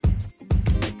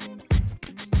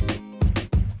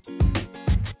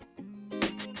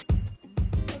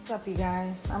What's up, you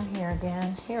guys? I'm here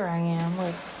again. Here I am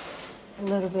with a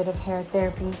little bit of hair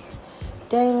therapy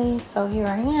daily. So here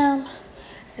I am.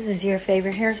 This is your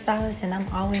favorite hairstylist, and I'm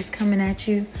always coming at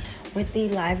you with the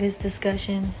livest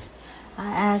discussions.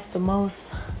 I ask the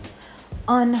most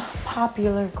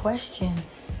unpopular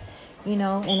questions,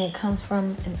 and it comes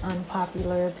from an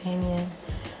unpopular opinion.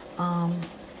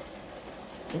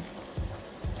 It's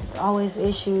always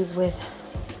issues with,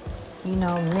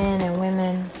 men and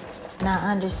women not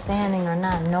understanding or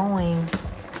not knowing,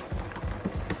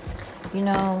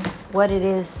 what it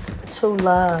is to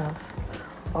love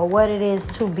or what it is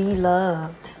to be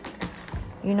loved.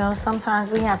 Sometimes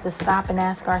we have to stop and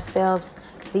ask ourselves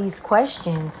these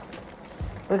questions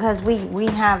because we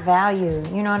have value.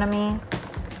 You know what I mean?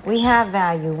 We have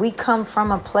value. We come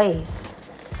from a place.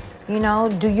 Do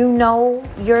you know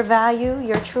your value,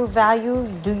 your true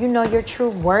value? Do you know your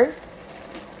true worth?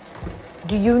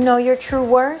 Do you know your true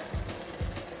worth?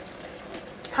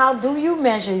 How do you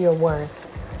measure your worth?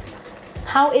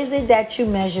 How is it that you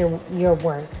measure your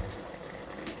worth?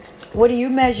 What do you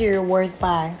measure your worth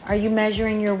by? Are you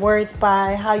measuring your worth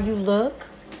by how you look?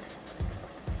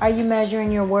 Are you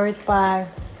measuring your worth by,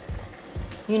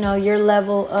 your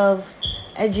level of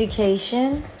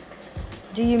education?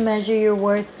 Do you measure your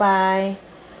worth by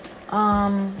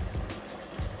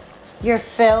your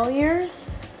failures?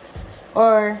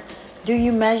 Or do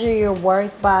you measure your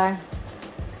worth by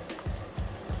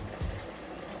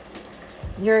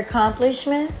your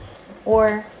accomplishments?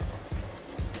 Or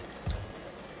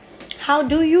how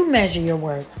do you measure your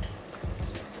worth?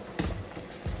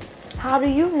 How do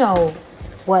you know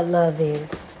what love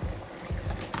is?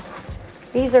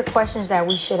 These are questions that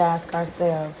we should ask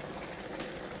ourselves.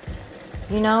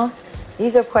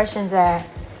 These are questions that,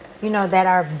 that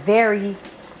are very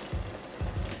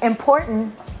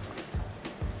important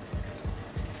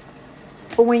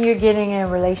for when you're getting in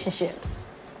relationships,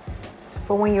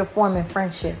 for when you're forming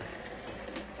friendships.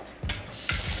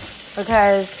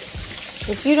 Because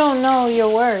if you don't know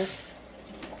your worth,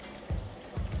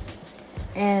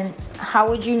 and how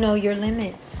would you know your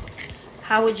limits?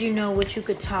 How would you know what you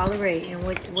could tolerate and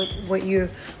what you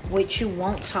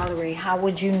won't tolerate? How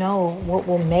would you know what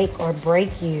will make or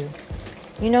break you?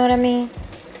 You know what I mean?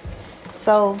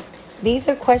 So these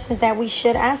are questions that we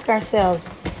should ask ourselves.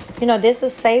 This will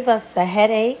save us the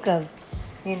headache of,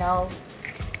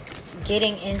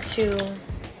 getting into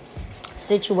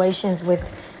situations with,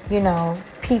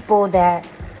 people that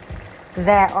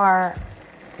are,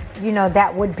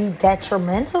 that would be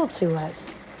detrimental to us.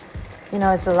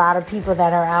 It's a lot of people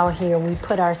that are out here. We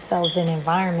put ourselves in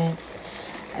environments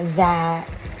that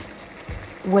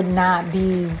would not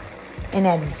be an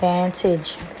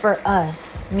advantage for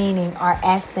us, meaning our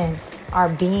essence, our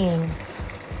being,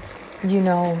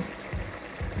 you're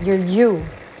you.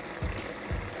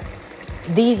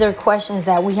 These are questions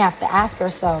that we have to ask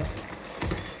ourselves.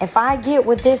 If I get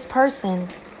with this person,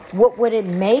 what would it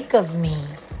make of me?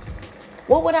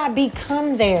 What would I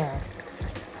become there?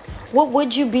 What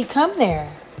would you become there?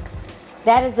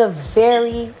 That is a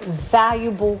very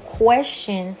valuable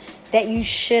question that you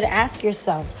should ask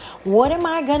yourself. What am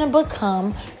I going to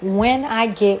become when I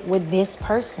get with this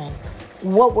person?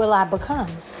 What will I become?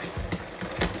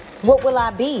 What will I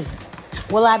be?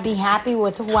 Will I be happy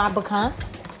with who I become?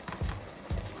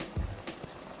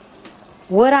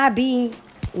 Would I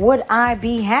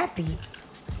be happy?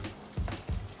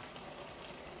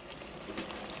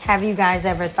 Have you guys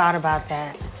ever thought about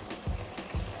that?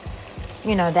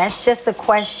 That's just a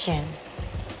question.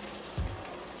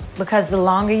 Because the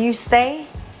longer you stay,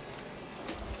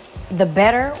 the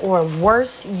better or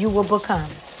worse you will become.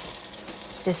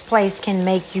 This place can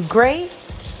make you great.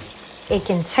 It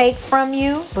can take from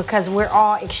you because we're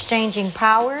all exchanging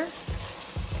powers.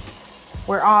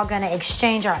 We're all going to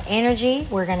exchange our energy.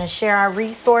 We're going to share our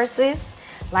resources,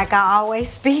 like I always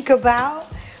speak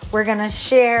about. We're going to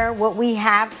share what we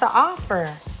have to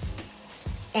offer.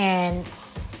 And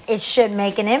it should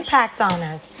make an impact on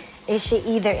us. It should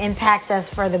either impact us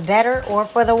for the better or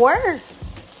for the worse.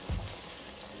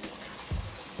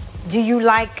 Do you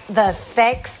like the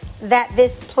effects that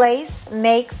this place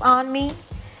makes on me?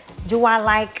 Do I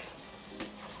like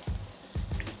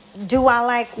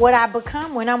what I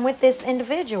become when I'm with this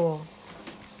individual?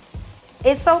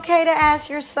 It's okay to ask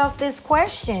yourself this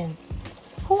question.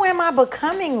 Who am I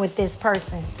becoming with this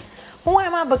person? Who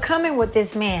am I becoming with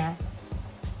this man?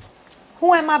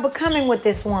 Who am I becoming with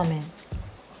this woman?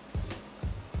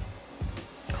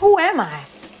 Who am I?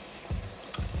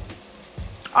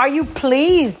 Are you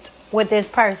pleased with this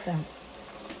person?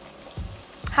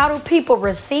 How do people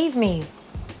receive me?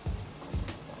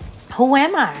 Who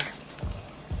am I?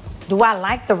 Do I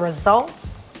like the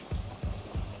results?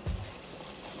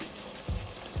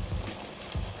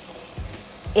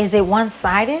 Is it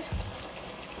one-sided?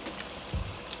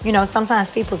 You know,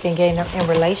 sometimes people can get in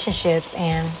relationships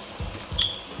and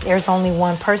there's only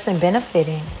one person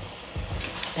benefiting.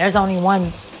 There's only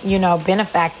one,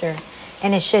 benefactor.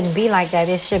 And it shouldn't be like that.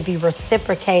 It should be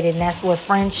reciprocated. And that's what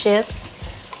friendships,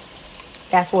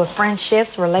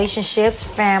 relationships,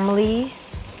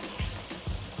 families.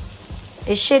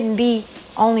 It shouldn't be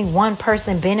only one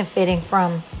person benefiting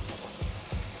from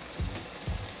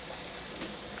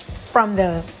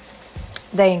the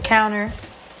encounter.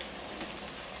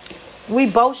 We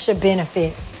both should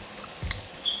benefit.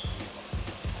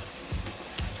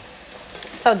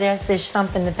 So there's just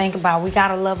something to think about. We got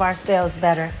to love ourselves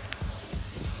better.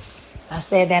 I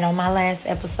said that on my last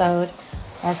episode.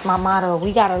 That's my motto.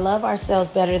 We got to love ourselves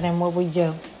better than what we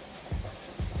do.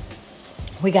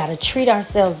 We got to treat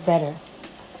ourselves better.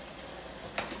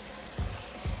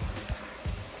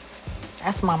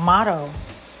 That's my motto.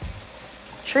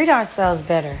 Treat ourselves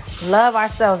better. Love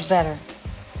ourselves better.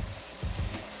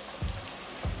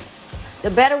 The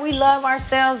better we love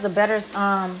ourselves, the better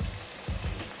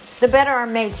our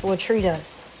mates will treat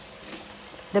us.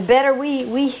 The better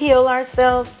we heal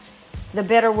ourselves, the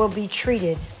better we'll be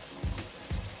treated.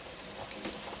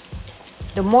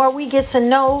 The more we get to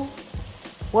know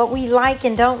what we like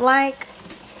and don't like,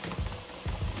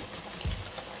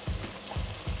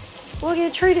 we'll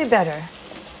get treated better.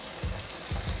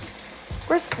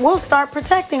 We'll start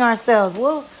protecting ourselves.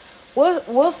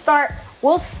 We'll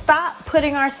stop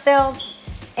putting ourselves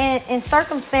in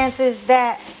circumstances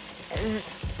that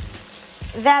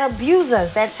abuse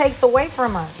us, that takes away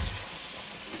from us.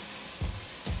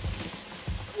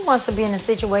 Who wants to be in a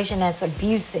situation that's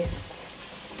abusive?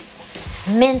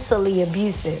 Mentally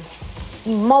abusive,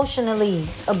 emotionally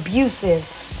abusive.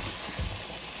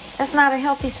 That's not a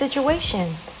healthy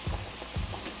situation.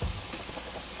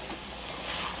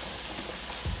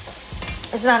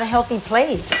 It's not a healthy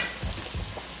place.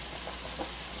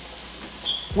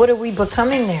 What are we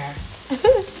becoming there?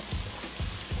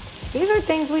 These are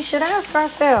things we should ask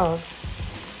ourselves.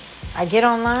 I get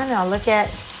online and I look at,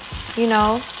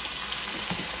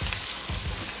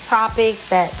 topics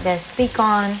that speak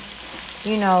on,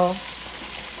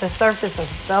 the surface of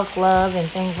self-love and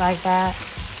things like that.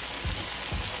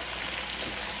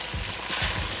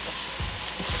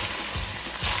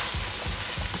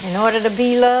 In order to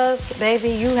be loved, baby,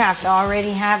 you have to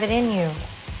already have it in you.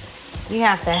 You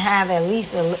have to have at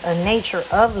least a nature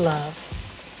of love.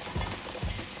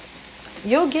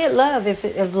 You'll get love if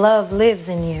love lives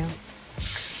in you.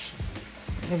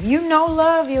 If you know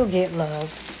love, you'll get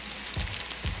love.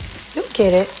 You'll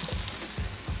get it.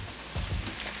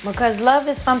 Because love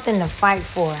is something to fight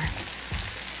for.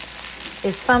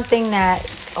 It's something that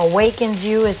awakens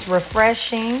you. It's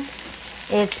refreshing.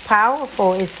 It's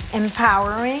powerful. It's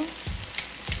empowering.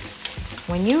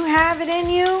 When you have it in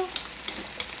you,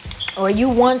 or you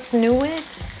once knew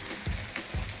it,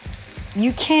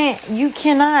 you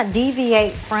cannot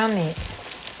deviate from it.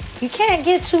 You can't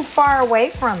get too far away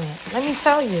from it. Let me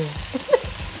tell you.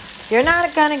 You're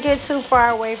not going to get too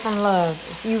far away from love.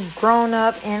 If you've grown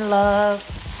up in love,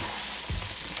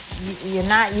 you're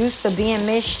not used to being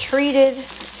mistreated,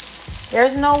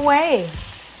 there's no way.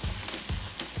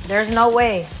 There's no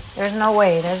way. There's no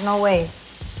way. There's no way.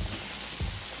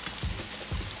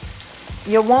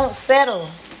 You won't settle.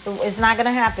 It's not going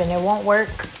to happen. It won't work.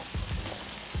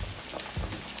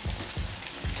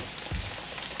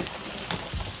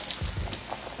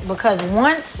 Because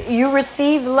once you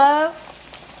receive love,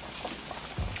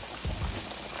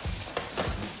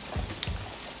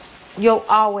 you'll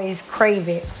always crave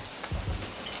it.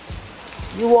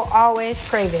 You will always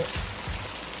crave it.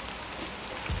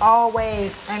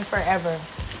 Always and forever.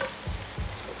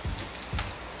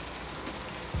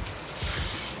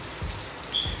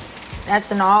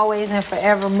 That's an always and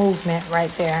forever movement right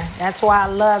there. That's why I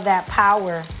love that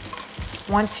power.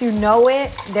 Once you know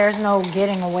it, there's no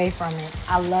getting away from it.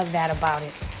 I love that about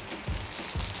it.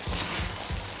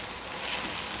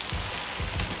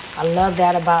 I love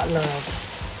that about love.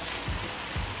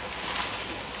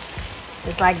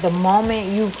 It's like the moment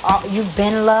you've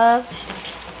been loved,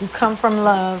 you come from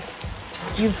love,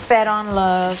 you've fed on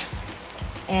love,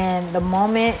 and the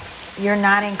moment you're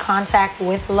not in contact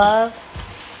with love,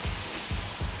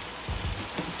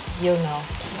 you'll know.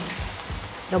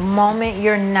 The moment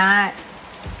you're not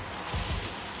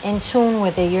in tune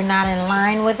with it, you're not in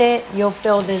line with it, you'll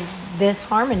feel this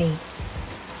disharmony.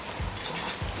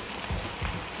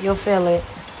 You'll feel it.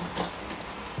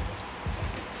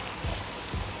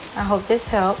 I hope this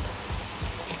helps.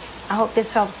 I hope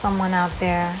this helps someone out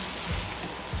there.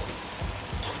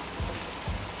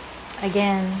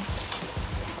 Again,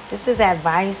 this is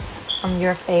advice. from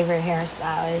your favorite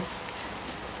hairstylist.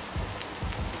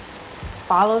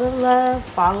 Follow the love,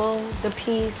 follow the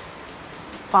peace,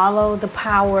 follow the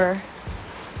power,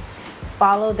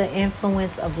 follow the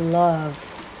influence of love.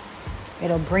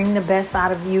 It'll bring the best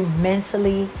out of you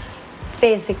mentally,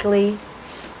 physically,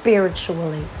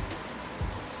 spiritually.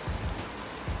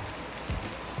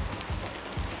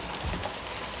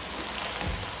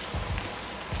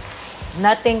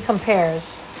 Nothing compares.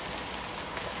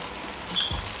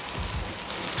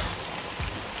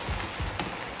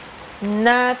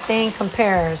 Nothing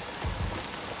compares.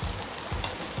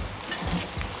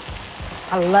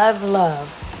 I love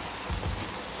love.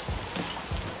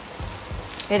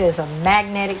 It is a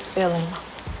magnetic feeling.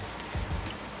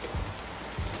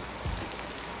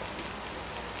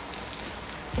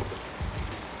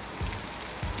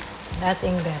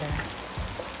 Nothing better.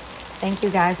 Thank you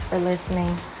guys for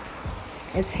listening.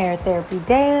 It's Hair Therapy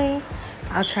Daily.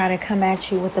 I'll try to come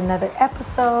at you with another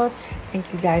episode.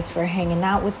 Thank you guys for hanging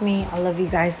out with me. I love you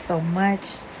guys so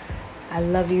much. I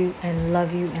love you and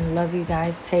love you and love you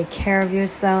guys. Take care of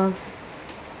yourselves.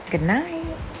 Good night.